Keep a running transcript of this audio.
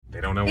They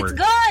don't know where. It's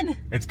gone!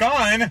 It's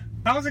gone?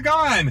 How is it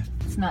gone?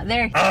 It's not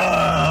there.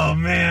 Oh,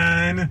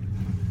 man.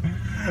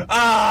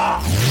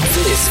 Ah!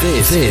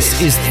 This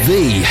is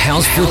the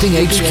House Flipping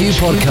HQ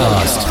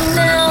podcast.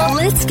 Now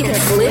let's get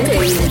flipping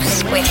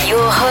with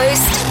your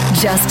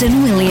host,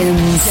 Justin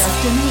Williams.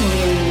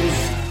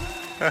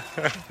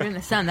 You're in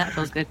the sun. That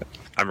feels good.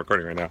 I'm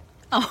recording right now.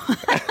 Oh.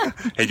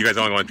 Hey, do you guys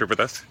want to go on a trip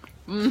with us?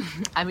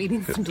 I'm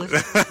eating some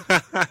delicious.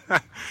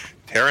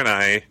 Tara and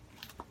I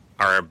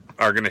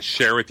are going to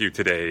share with you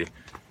today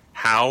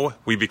how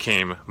we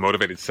became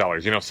motivated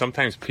sellers. You know,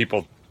 sometimes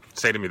people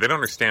say to me they don't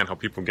understand how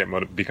people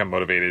become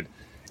motivated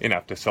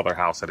enough to sell their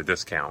house at a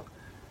discount.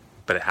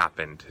 But it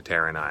happened to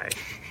Tara and I.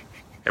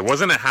 It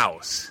wasn't a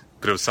house,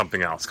 but it was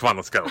something else. Come on,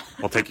 let's go.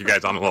 We'll take you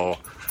guys on a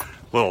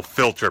little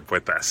field trip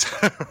with us.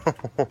 Left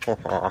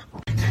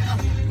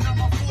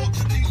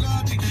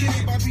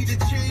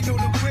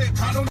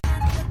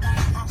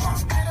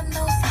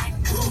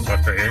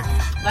right here.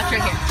 Left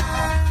right here.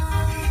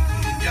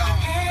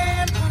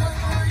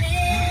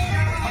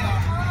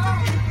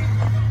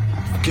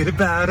 Forget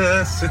about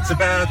us, it's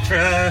about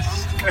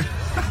trust.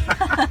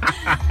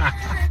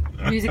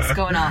 Music's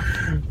going off.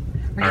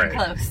 We're All getting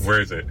right, close. where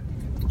is it?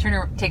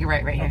 Take it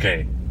right here.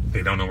 Okay,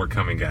 they don't know we're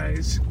coming,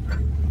 guys.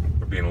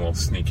 We're being a little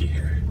sneaky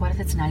here. What if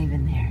it's not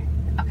even there?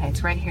 Okay,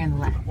 it's right here in the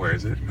left. Where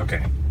is it?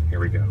 Okay, here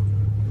we go.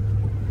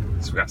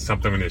 So we got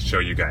something we need to show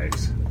you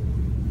guys.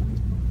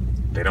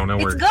 They don't know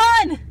where. It's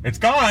gone! It's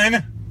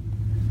gone?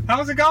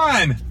 How's it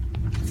gone?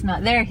 It's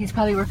not there. He's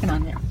probably working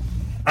on it.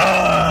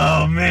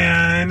 Oh,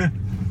 man.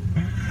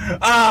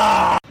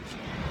 Ah!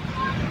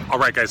 All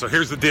right, guys, so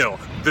here's the deal.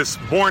 This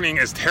morning,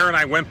 as Tara and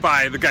I went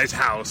by the guy's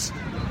house,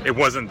 it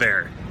wasn't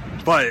there.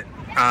 But,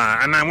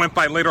 and I went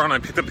by later on, I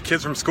picked up the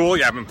kids from school.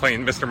 Yeah, I've been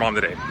playing Mr. Mom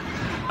today.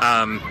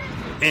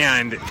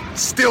 And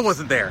still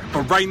wasn't there.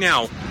 But right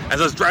now, as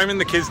I was driving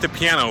the kids to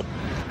piano,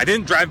 I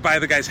didn't drive by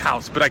the guy's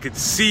house, but I could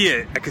see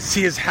it. I could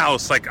see his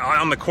house, like,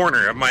 on the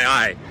corner of my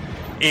eye.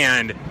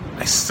 And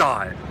I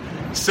saw it.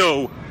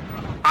 So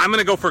I'm going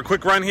to go for a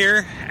quick run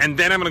here, and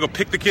then I'm going to go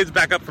pick the kids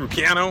back up from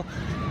piano,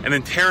 and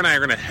then Tara and I are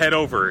going to head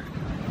over,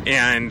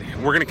 and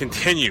we're going to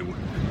continue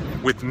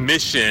with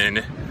mission.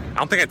 I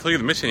don't think I told you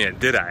the mission yet,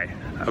 did I?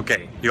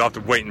 Okay, you'll have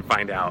to wait and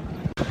find out.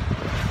 All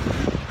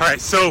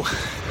right, so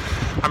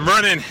I'm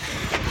running,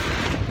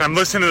 and I'm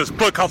listening to this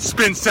book called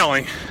Spin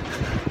Selling.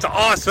 It's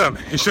awesome.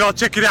 You should all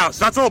check it out.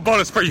 So that's a little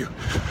bonus for you.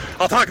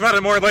 I'll talk about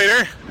it more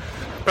later,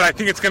 but I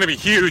think it's going to be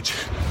huge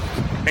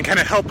and kind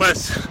of help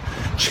us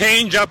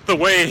change up the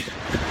way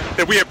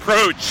that we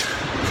approach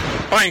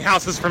buying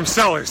houses from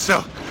sellers. So,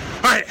 all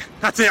right,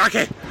 that's it.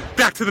 Okay,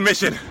 back to the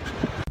mission.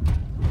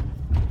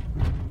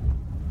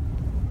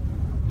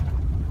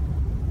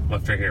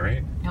 Left right here,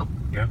 right? Nope.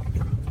 No?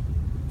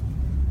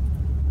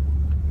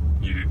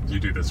 You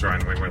do this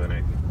drawing way more than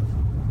I do.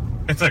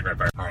 It's like right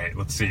by. All right,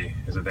 let's see.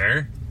 Is it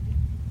there?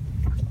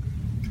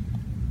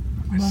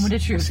 Moment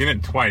of truth. I've seen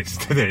it twice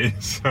today,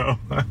 so.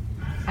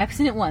 I've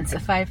seen it once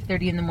at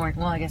 5:30 in the morning.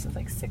 Well, I guess it's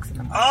like 6 in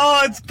the morning.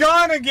 Oh, it's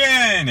gone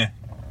again!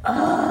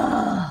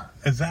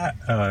 Is that...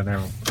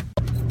 no.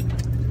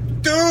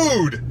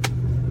 Dude!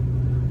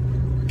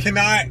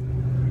 Cannot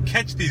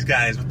catch these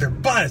guys with their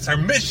bus. Our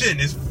mission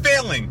is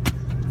failing.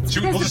 Because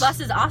the bus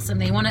is awesome.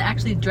 They want to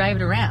actually drive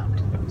it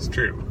around. It's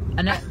true.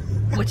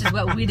 Which is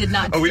what we did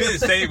not do. Oh, we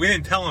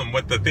didn't tell them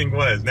what the thing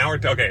was. Now we're...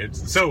 Okay,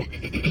 so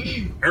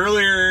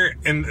earlier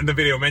in the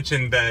video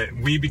mentioned that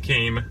we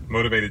became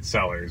motivated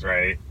sellers,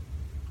 right?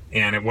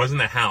 And it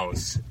wasn't a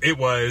house. It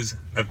was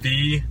a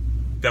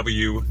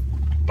VW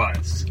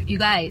bus. You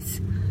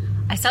guys,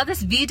 I saw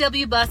this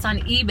VW bus on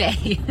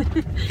eBay.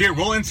 Here,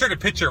 we'll insert a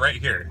picture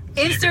right here.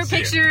 So Insert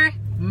picture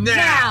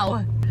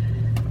now.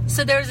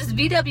 So there was this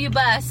VW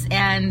bus,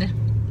 and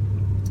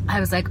I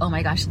was like, oh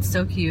my gosh, it's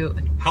so cute.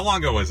 How long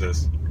ago was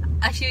this?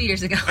 A few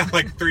years ago.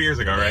 Like 3 years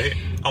ago, right?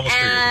 Almost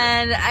 3 years ago.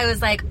 And I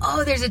was like,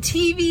 oh, there's a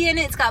TV in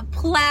it. It's got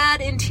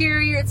plaid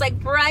interior. It's like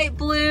bright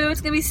blue.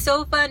 It's going to be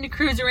so fun to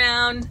cruise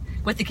around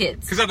with the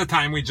kids. Because at the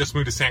time, we just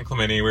moved to San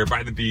Clemente. We were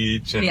by the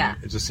beach, and Yeah.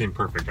 it just seemed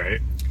perfect, right?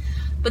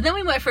 But then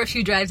we went for a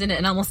few drives in it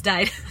and almost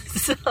died.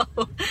 So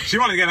She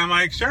wanted to get on. I'm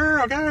like,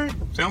 sure, okay,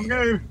 sounds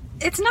good.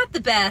 it's not the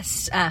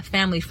best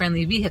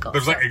family-friendly vehicle.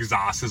 There's like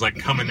exhaust is like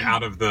coming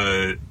out of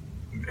the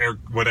air,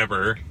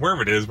 whatever,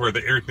 wherever it is, where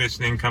the air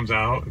conditioning comes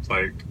out. It's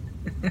like...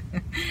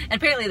 And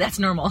apparently that's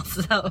normal.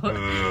 So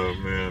Oh,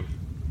 man.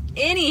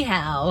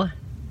 anyhow,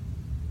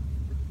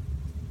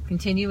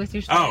 continue with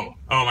your story.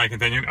 Oh, am I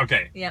continuing?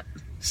 Okay. Yep.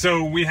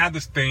 So we had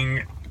this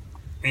thing,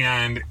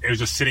 and it was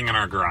just sitting in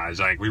our garage.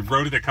 Like, we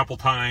rode it a couple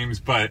times,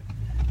 but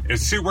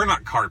we're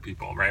not car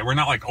people, right? We're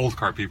not like old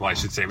car people, I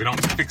should say. We don't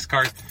fix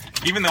cars.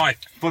 Even though I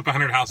flip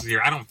 100 houses a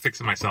year, I don't fix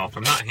them myself.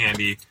 I'm not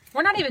handy.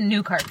 We're not even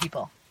new car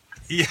people.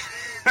 Yeah.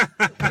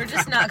 We're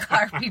just not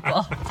car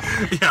people.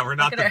 Yeah, we're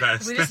not the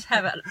best. We just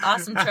have an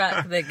awesome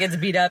truck that gets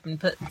beat up and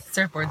put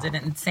surfboards in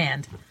it and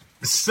sand.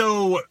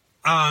 So,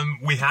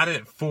 we had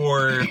it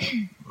for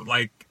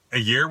like a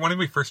year. When did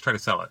we first try to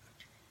sell it?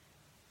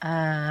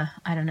 I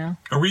don't know.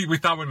 Or we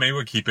thought maybe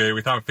we'd keep it.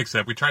 We thought we'd fix it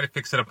up. We tried to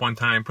fix it up one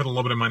time, put a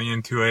little bit of money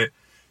into it.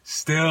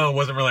 Still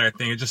wasn't really our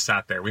thing. It just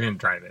sat there. We didn't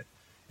drive it.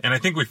 And I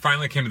think we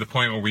finally came to the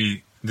point where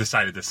we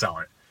decided to sell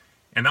it.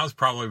 And that was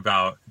probably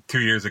about 2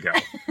 years ago.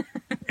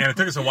 And it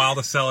took us a while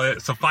to sell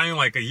it. So finally,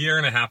 like a year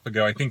and a half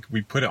ago, I think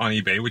we put it on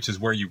eBay, which is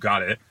where you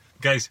got it.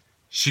 Guys,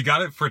 she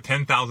got it for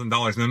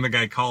 $10,000. And then the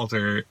guy called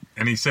her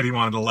and he said he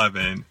wanted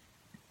 11,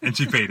 and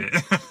she paid it. I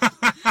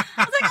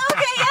was like,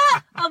 okay,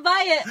 yeah, I'll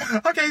buy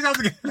it. Okay, sounds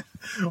good.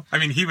 I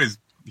mean,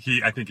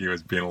 I think he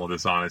was being a little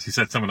dishonest. He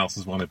said someone else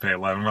was willing to pay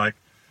 11. We're like,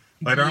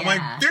 later, I'm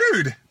like,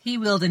 dude. He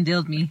willed and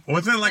dilled me.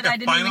 Wasn't it like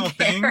a final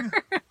thing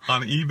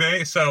on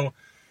eBay? So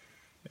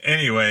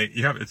anyway,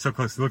 it's so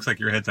close. It looks like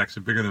your head's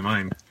actually bigger than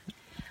mine.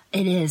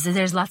 It is.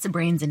 There's lots of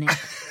brains in it.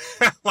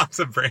 Lots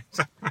of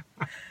brains.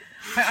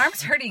 My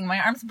arm's hurting. My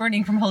arm's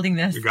burning from holding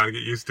this. You got to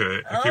get used to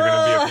it. If you're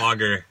going to be a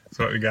vlogger, that's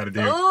what we got to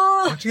do.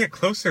 Why don't you get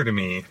closer to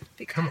me?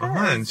 Come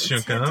on,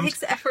 Shukums. It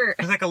takes effort.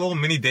 It's like a little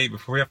mini date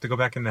before we have to go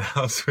back in the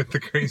house with the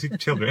crazy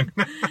children.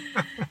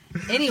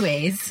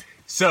 Anyways.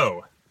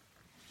 So,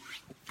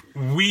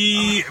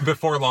 we,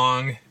 before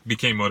long,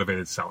 became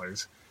motivated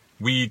sellers.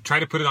 We tried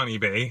to put it on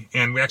eBay,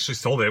 and we actually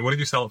sold it. What did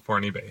you sell it for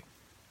on eBay?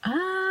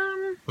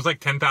 It was like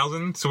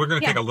 $10,000, so we're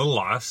going to take a little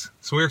loss.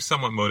 So we were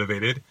somewhat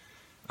motivated.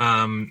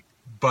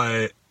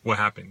 But what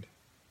happened?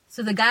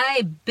 So the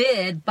guy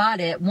bought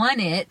it, won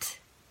it,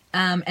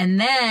 and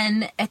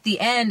then at the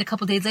end, a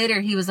couple days later,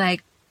 he was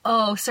like,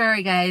 "Oh,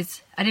 sorry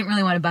guys, I didn't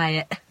really want to buy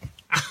it."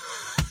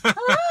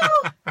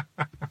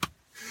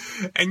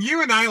 And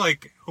you and I,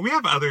 we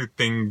have other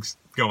things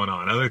going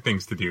on, other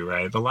things to do,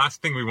 right? The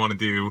last thing we want to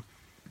do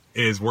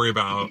is worry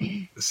about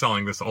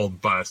selling this old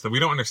bus that we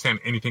don't understand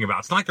anything about.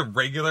 It's not like a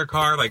regular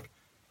car.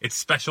 It's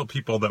special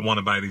people that want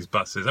to buy these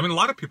buses. I mean, a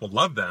lot of people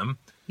love them.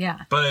 Yeah.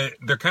 But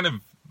they're kind of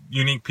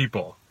unique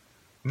people.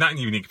 Not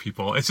unique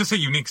people. It's just a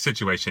unique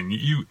situation.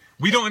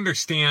 We don't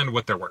understand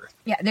what they're worth.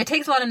 Yeah, it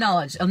takes a lot of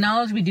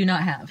knowledge we do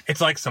not have.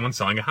 It's like someone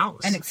selling a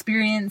house. An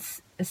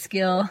experience, a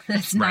skill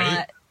that's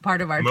not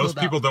part of our tool belt. Most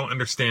people don't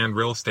understand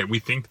real estate. We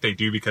think they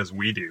do because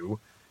we do.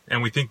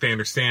 And we think they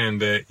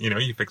understand that,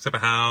 you fix up a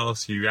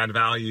house, you add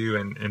value,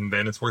 and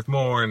then it's worth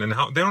more. And then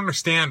they don't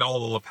understand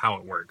all of how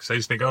it works. They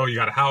just think, oh, you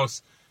got a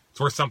house, it's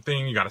worth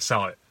something, you got to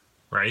sell it,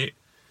 right?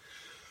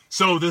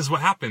 So this is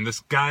what happened.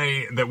 This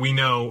guy that we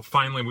know,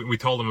 finally, we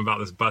told him about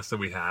this bus that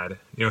we had.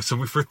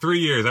 So for 3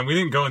 years, and we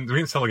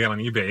didn't sell again on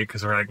eBay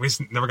because we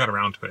just never got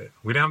around to it.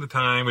 We didn't have the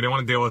time. We didn't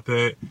want to deal with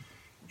it.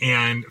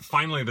 And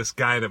finally, this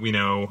guy that we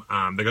know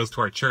that goes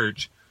to our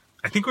church,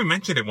 I think we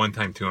mentioned it one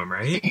time to him,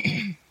 right?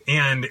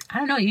 And I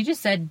don't know. You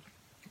just said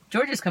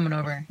George is coming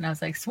over, and I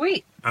was like,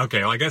 sweet.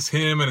 Okay, well, I guess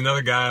him and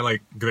another guy that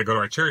go to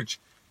our church,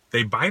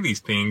 they buy these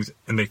things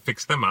and they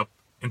fix them up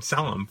and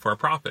sell them for a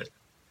profit.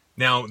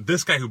 Now,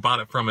 this guy who bought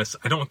it from us,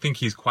 I don't think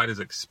he's quite as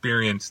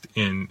experienced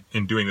in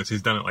doing this.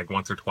 He's done it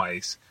once or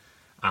twice.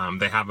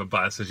 They have a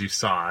bus, as you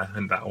saw,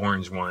 and that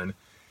orange one.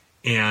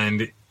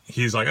 And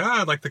he's like,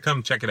 I'd like to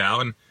come check it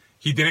out. And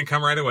he didn't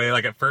come right away.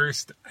 At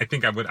first, I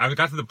think I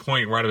got to the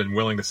point where I'd have been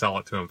willing to sell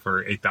it to him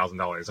for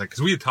 $8,000.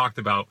 Because we had talked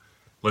about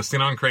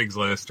listing on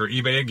Craigslist or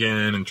eBay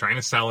again and trying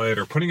to sell it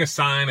or putting a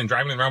sign and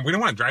driving it around. We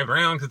don't want to drive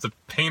around because it's a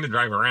pain to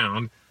drive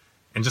around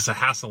and just a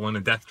hassle and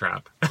a death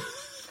trap.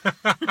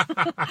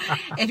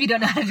 If you don't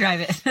know how to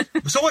drive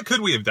it. So what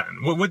could we have done?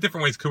 What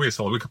different ways could we have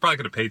sold? We probably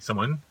could have paid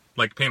someone,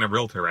 paying a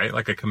realtor, right?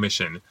 Like a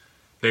commission.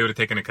 They would have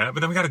taken a cut, but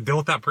then we got to deal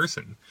with that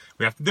person.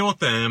 We have to deal with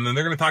them, and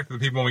they're going to talk to the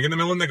people when we get in the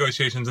middle of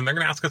negotiations, and they're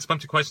going to ask us a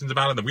bunch of questions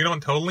about it that we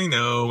don't totally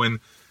know, and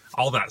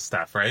all that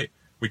stuff, right?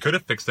 We could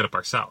have fixed it up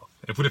ourselves.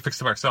 If we'd have fixed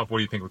it up ourselves, what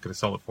do you think we could have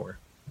sold it for?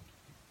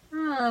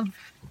 I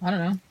don't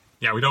know.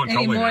 Yeah, we don't Maybe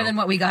totally know. More than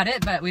what we got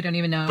it, but we don't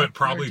even know. But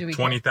probably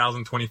 $20,000,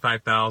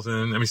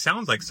 $25,000. I mean,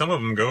 sounds like some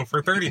of them go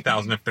for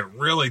 $30,000 if they're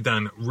really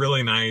done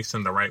really nice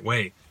and the right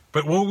way.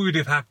 But what we would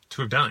have had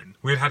to have done,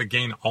 we would have had to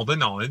gain all the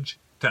knowledge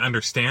to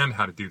understand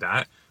how to do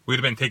that. We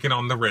would have been taking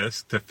on the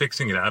risk to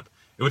fixing it up.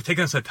 It would have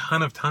taken us a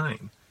ton of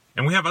time.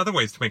 And we have other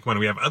ways to make money.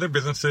 We have other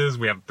businesses.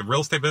 We have the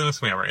real estate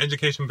business. We have our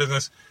education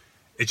business.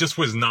 It just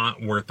was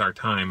not worth our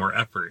time or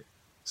effort.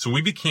 So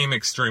we became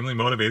extremely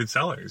motivated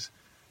sellers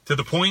to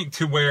the point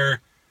to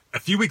where a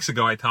few weeks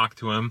ago I talked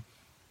to him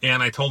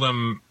and I told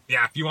him,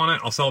 yeah, if you want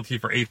it, I'll sell it to you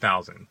for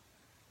 $8,000.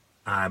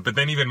 But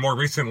then even more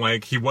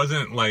recent, he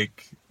wasn't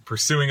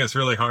pursuing us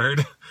really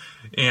hard.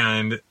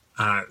 And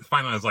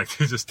finally I was like,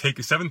 just take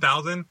it.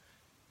 $7,000.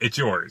 It's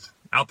yours.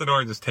 Out the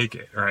door, just take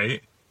it,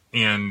 right?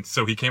 And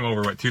so he came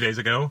over, 2 days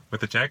ago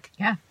with the check?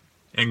 Yeah.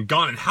 And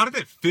gone. And how did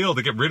it feel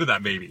to get rid of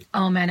that baby?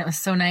 Oh, man, it was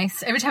so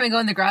nice. Every time I go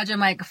in the garage, I'm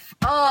like,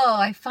 oh,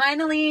 I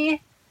finally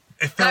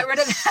got rid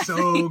of that.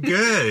 So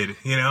good,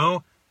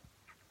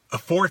 A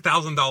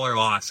 $4,000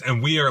 loss,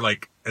 and we are,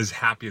 as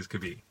happy as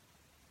could be.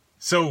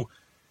 So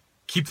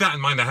keep that in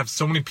mind. I have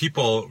so many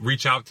people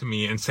reach out to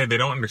me and say they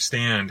don't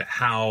understand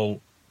how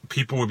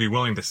people would be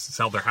willing to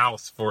sell their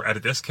house at a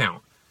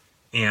discount.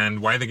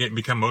 And why they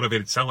become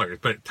motivated sellers.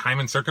 But time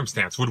and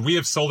circumstance. Would we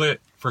have sold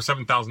it for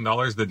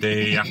 $7,000 the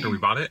day after we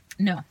bought it?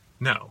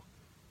 No.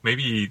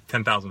 Maybe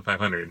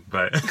 $10,500,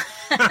 but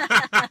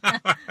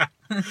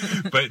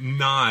but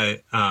not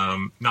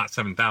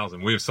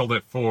 $7,000. We have sold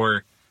it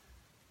for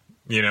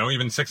You know,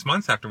 even 6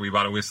 months after we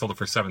bought it, we sold it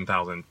for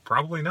 $7,000.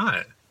 Probably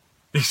not.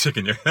 You're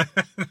shaking your head.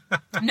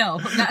 No,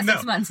 not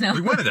 6 months, no.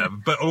 We wanted to,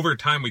 but over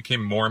time we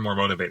became more and more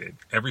motivated.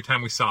 Every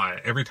time we saw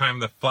it, every time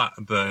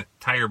the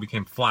tire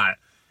became flat,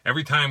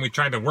 every time we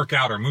tried to work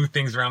out or move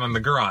things around in the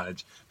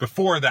garage.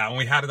 Before that, when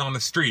we had it on the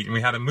street and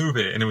we had to move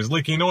it and it was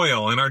leaking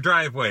oil in our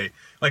driveway,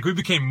 like we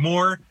became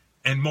more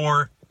and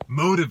more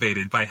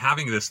motivated by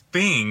having this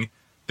thing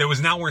that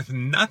was now worth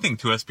nothing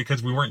to us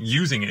because we weren't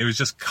using it. It was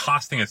just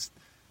costing us,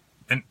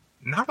 and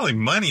not really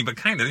money, but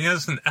kind of, you know,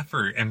 just an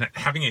effort and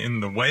having it in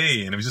the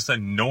way, and it was just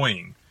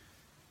annoying.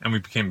 And we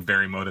became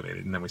very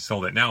motivated, and then we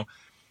sold it. Now,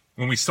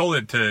 when we sold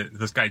it to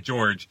this guy,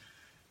 George,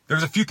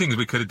 there's a few things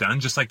we could have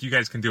done, just like you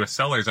guys can do with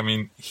sellers. I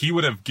mean, he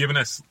would have given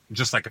us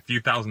just like a few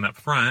thousand up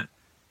front,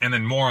 and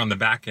then more on the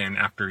back end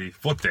after he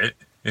flipped it,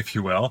 if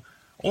you will.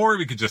 Or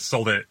we could just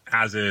sold it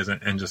as is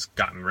and just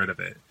gotten rid of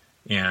it.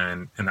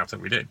 And that's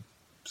what we did.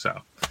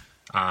 So,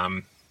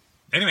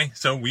 anyway,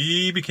 so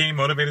we became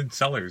motivated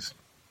sellers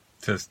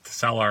to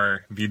sell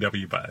our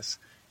VW bus,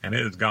 and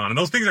it is gone. And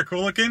those things are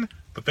cool looking,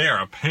 but they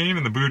are a pain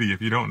in the booty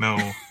if you don't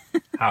know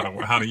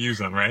how to use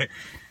them, right?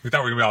 We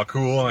thought we were gonna be all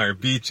cool in our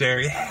beach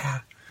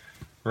area,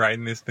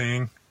 riding this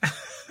thing.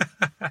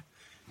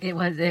 It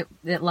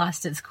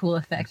lost its cool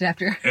effect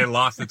after. It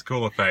lost its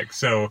cool effect.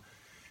 So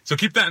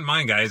keep that in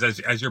mind, guys,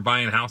 as you're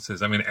buying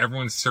houses. I mean,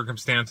 everyone's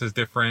circumstance is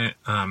different.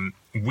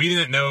 We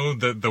didn't know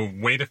the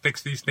way to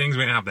fix these things.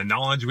 We didn't have the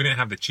knowledge. We didn't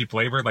have the cheap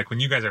labor. Like when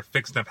you guys are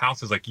fixing up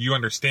houses, like you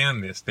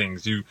understand these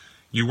things. You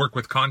work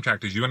with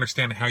contractors. You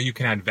understand how you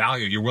can add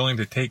value. You're willing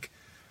to take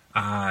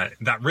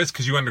that risk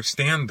because you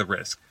understand the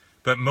risk.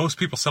 But most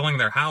people selling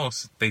their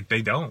house, they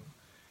don't.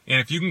 And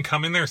if you can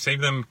come in there,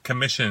 save them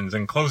commissions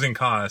and closing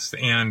costs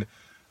and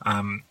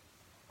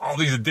all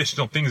these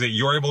additional things that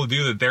you're able to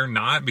do that they're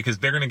not, because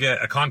they're going to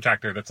get a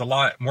contractor that's a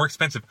lot more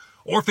expensive.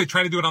 Or if they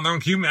try to do it on their own,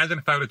 can you imagine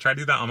if I would have tried to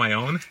do that on my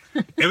own?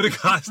 It would have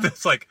cost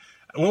us like,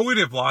 what would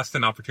have lost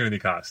in opportunity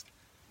cost?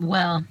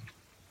 Well,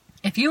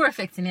 if you were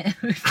fixing it,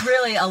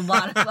 really a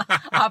lot of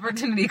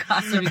opportunity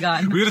costs would be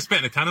gone. We would have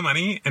spent a ton of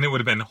money and it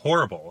would have been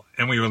horrible.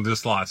 And we would have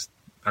just lost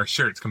our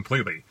shirts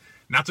completely. And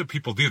that's what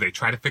people do. They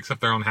try to fix up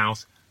their own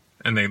house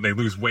and they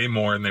lose way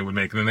more than they would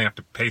make. And then they have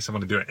to pay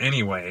someone to do it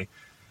anyway.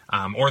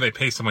 Or they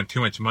pay someone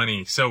too much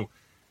money. So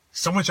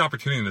much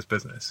opportunity in this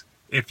business.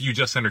 If you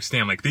just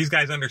understand, like these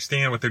guys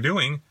understand what they're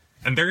doing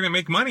and they're going to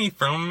make money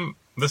from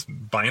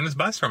buying this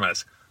bus from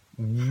us.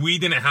 We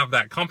didn't have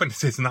that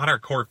competency. It's not our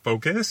core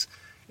focus.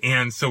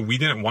 And so we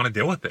didn't want to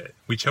deal with it.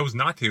 We chose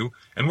not to.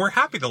 And we're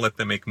happy to let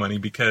them make money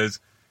because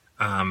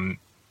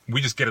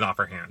we just get it off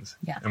our hands.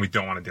 Yeah. And we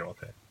don't want to deal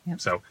with it. Yep.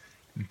 So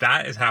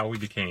that is how we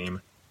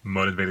became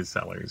motivated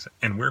sellers.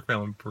 And we're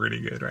feeling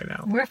pretty good right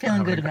now. We're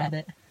feeling good about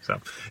it. So,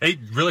 hey,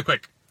 really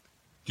quick.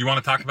 Do you want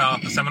to talk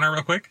about the seminar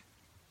real quick?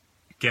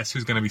 Guess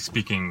who's going to be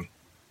speaking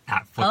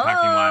at Flip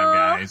Hacking Live,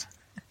 guys?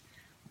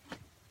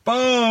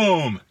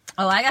 Boom!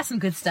 Oh, I got some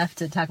good stuff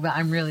to talk about.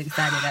 I'm really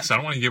excited. So I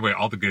don't want to give away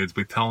all the goods,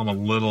 but tell them a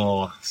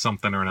little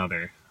something or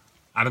another.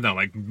 I don't know,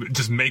 like,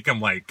 just make them,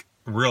 like,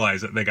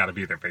 realize that they got to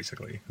be there,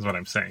 basically, is what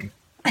I'm saying.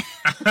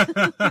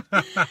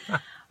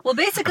 Well,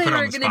 basically,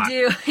 we're going to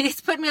do...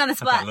 He's putting me on the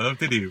spot. That's what I love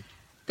to do.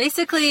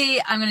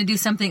 Basically, I'm going to do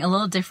something a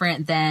little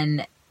different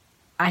than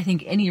I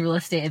think any real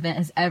estate event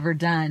has ever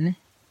done.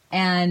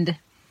 And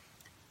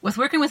with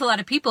working with a lot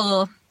of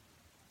people,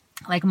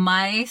 like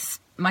my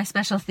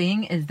special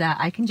thing is that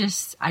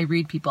I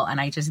read people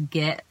and I just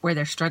get where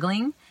they're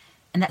struggling.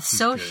 And that's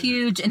so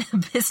huge in a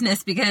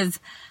business because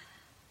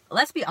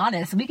let's be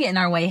honest, we get in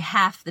our way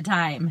half the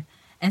time.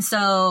 And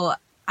so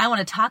I want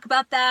to talk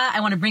about that. I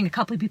want to bring a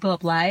couple of people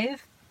up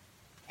live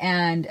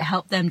and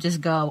help them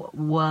just go,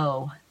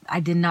 whoa, I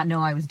did not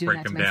know I was doing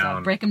that to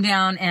myself. Break them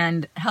down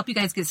and help you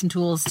guys get some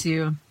tools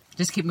to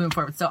just keep moving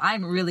forward. So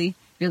I'm really,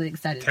 really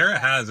excited. Tara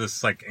has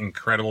this like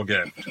incredible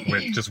gift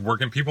with just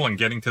working people and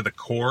getting to the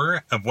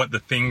core of what the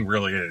thing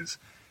really is.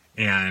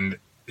 And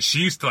she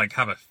used to like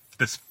have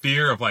this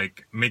fear of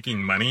like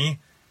making money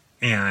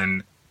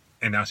and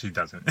now she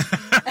doesn't.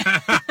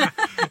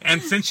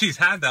 And since she's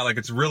had that, like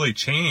it's really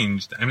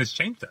changed. I mean, it's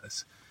changed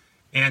us.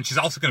 And she's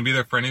also going to be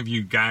there for any of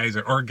you guys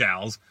or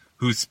gals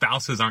whose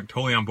spouses aren't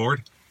totally on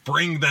board.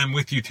 Bring them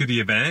with you to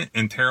the event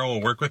and Tara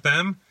will work with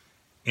them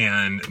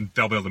and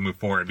they'll be able to move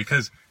forward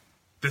because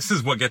this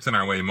is what gets in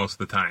our way most of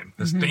the time.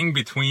 This thing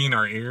between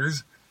our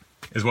ears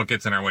is what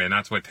gets in our way. And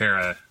that's what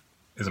Tara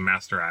is a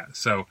master at.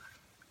 So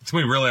it's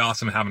going to be really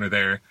awesome having her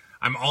there.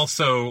 I'm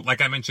also,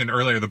 like I mentioned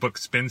earlier, the book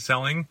Spin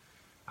Selling.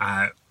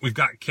 We've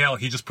got Kale.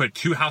 He just put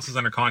 2 houses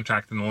under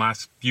contract in the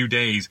last few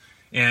days.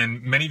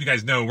 And many of you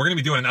guys know we're going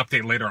to be doing an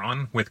update later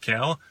on with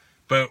Kale,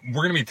 but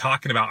we're going to be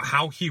talking about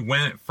how he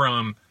went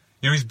from,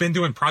 he's been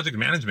doing project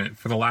management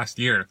for the last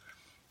year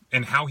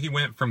and how he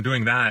went from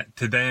doing that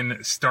to then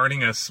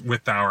starting us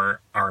with our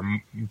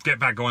get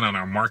back going on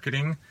our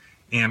marketing.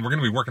 And we're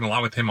going to be working a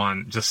lot with him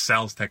on just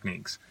sales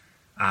techniques.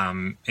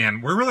 And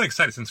we're really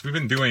excited since we've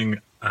been doing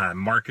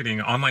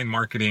marketing, online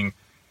marketing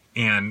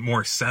and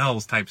more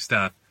sales type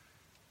stuff.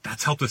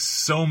 that's helped us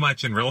so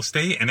much in real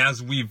estate. And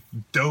as we've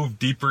dove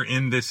deeper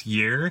in this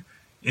year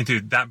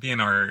into that being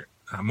our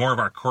more of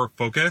our core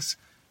focus,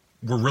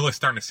 we're really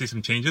starting to see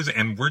some changes,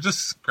 and we're just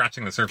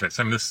scratching the surface.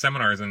 I mean,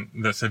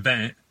 this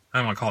event, I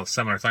don't want to call it a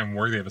seminar, it's not even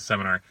worthy of a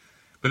seminar,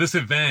 but this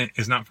event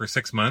is not for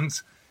 6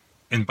 months.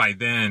 And by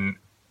then,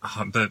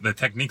 the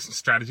techniques and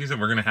strategies that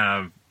we're going to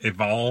have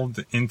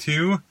evolved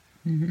into,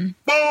 boom,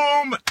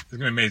 it's going to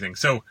be amazing.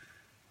 So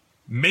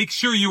make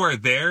sure you are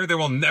there. There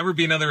will never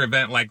be another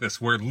event like this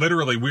where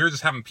literally we're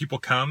just having people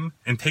come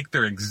and take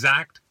their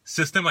exact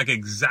system, like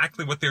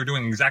exactly what they're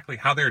doing, exactly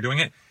how they're doing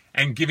it,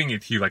 and giving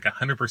it to you like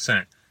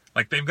 100%.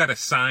 Like they've got a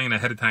sign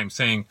ahead of time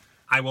saying,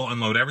 I will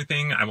unload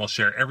everything, I will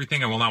share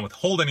everything, I will not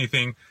withhold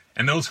anything.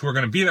 And those who are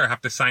going to be there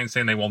have to sign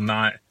saying they will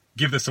not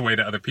give this away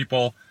to other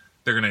people.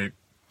 They're going to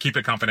keep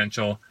it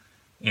confidential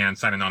and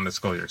sign a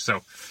non-disclosure.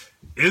 So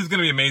it is going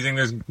to be amazing.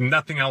 There's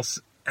nothing else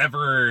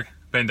ever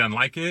been done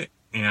like it.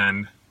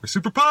 And we're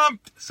super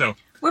pumped. So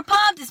we're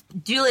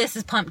pumped. Julius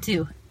is pumped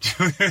too.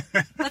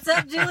 What's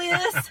up,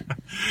 Julius?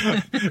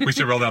 We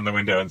should roll down the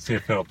window and see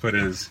if he'll put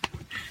his...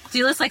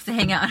 Julius likes to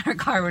hang out in our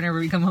car whenever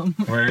we come home.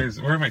 Where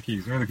are my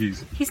keys? Where are the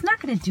keys? He's not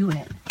going to do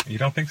it. You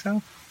don't think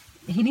so?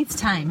 He needs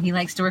time. He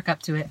likes to work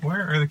up to it.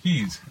 Where are the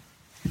keys?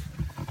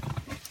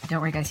 Don't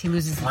worry, guys. He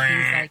loses his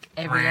keys like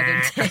every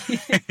other day.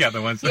 Yeah,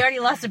 the ones. He already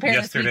lost a pair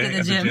this week at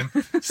the gym.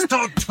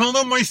 Stop telling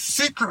them my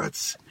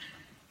secrets.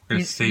 We're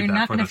going to save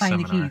that for the seminar.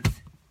 The keys.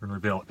 We're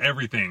going to reveal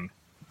everything.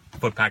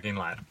 Flip Packing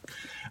Live.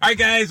 All right,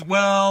 guys.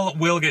 Well,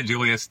 we'll get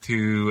Julius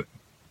to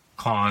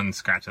claw and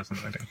scratch us and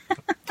everything.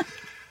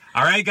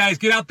 All right, guys,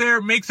 get out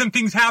there, make some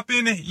things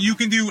happen. You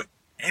can do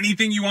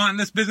anything you want in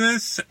this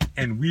business,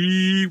 and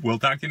we will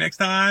talk to you next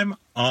time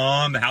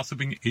on the House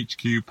Flipping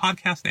HQ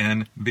podcast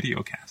and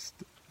videocast,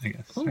 I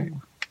guess. Ooh, right?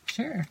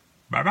 Sure.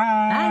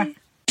 Bye-bye.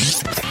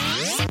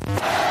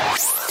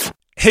 Bye.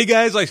 Hey,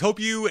 guys, I hope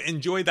you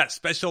enjoyed that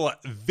special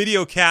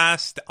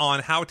videocast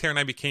on how Tara and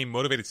I became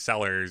motivated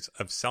sellers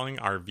of selling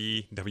our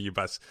VW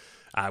bus.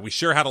 We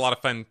sure had a lot of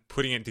fun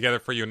putting it together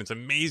for you, and it's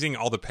amazing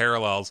all the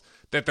parallels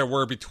that there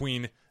were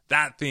between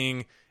that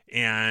thing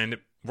and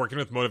working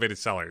with motivated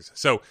sellers.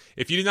 So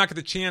if you did not get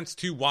the chance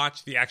to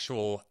watch the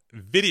actual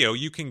video,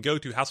 you can go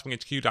to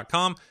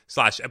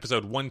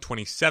houseflippinghq.com/episode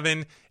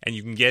 127 and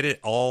you can get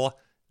it all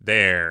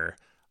there.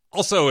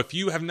 Also, if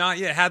you have not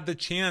yet had the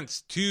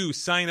chance to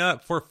sign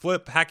up for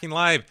Flip Hacking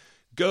Live,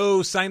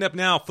 go sign up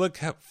now.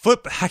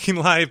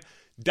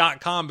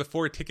 FlipHackingLive.com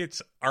before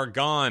tickets are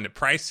gone.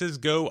 Prices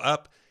go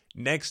up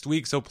next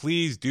week, so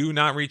please do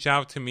not reach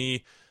out to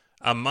me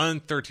a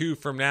month or two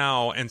from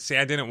now and say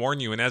I didn't warn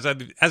you. And as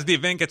the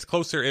event gets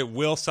closer, it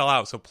will sell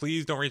out. So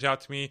please don't reach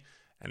out to me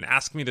and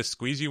ask me to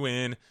squeeze you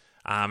in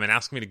and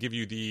ask me to give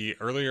you the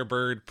earlier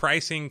bird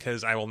pricing,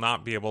 because I will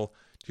not be able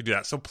to do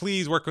that. So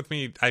please work with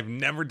me. I've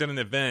never done an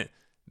event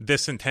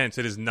this intense.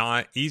 It is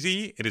not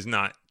easy. It is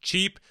not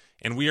cheap.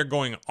 And we are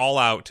going all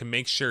out to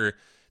make sure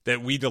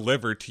that we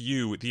deliver to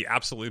you the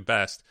absolute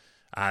best.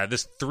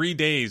 This 3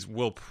 days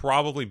will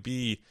probably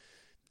be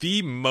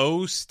the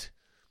most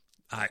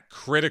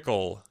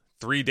critical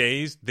 3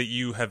 days that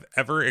you have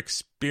ever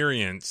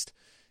experienced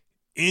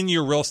in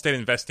your real estate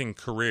investing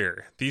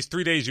career. These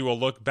 3 days you will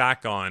look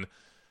back on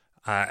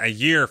a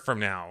year from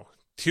now,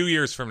 2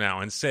 years from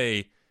now, and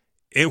say,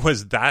 it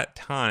was that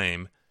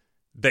time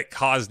that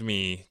caused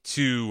me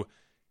to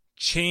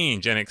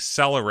change and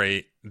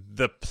accelerate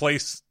the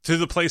place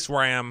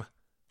where I am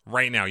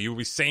right now. You will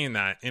be saying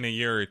that in a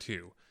year or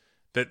two,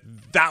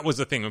 that was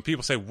the thing. When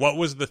people say, what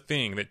was the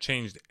thing that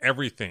changed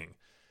everything?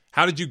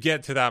 How did you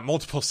get to that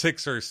multiple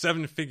 6 or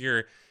 7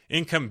 figure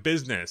income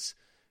business?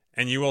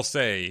 And you will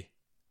say,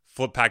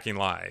 Flip Packing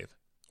Live,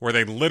 where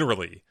they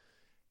literally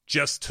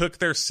just took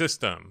their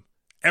system.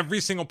 Every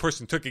single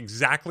person took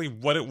exactly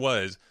what it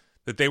was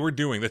that they were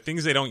doing, the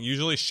things they don't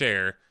usually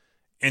share,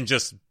 and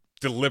just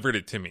delivered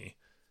it to me.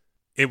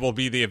 It will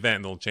be the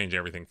event that will change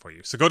everything for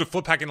you. So go to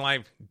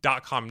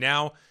FlipHackingLive.com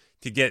now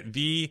to get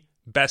the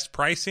best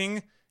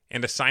pricing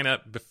and to sign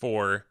up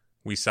before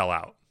we sell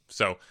out.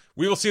 So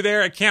we will see you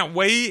there. I can't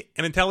wait.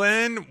 And until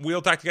then,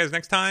 we'll talk to you guys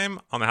next time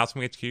on the House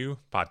Flipping HQ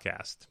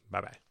podcast.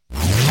 Bye-bye.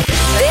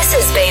 This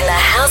has been the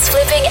House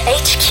Flipping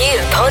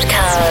HQ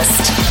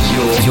podcast.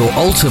 Your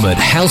ultimate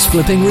house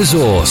flipping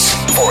resource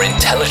for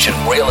intelligent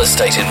real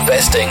estate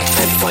investing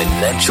and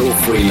financial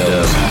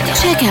freedom.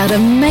 Check out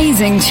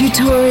amazing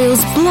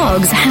tutorials,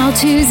 blogs,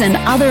 how-tos, and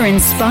other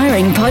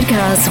inspiring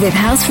podcasts with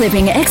house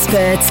flipping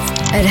experts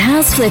at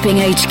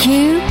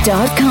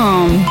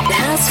houseflippinghq.com.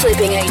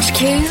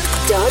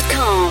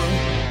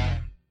 houseflippinghq.com.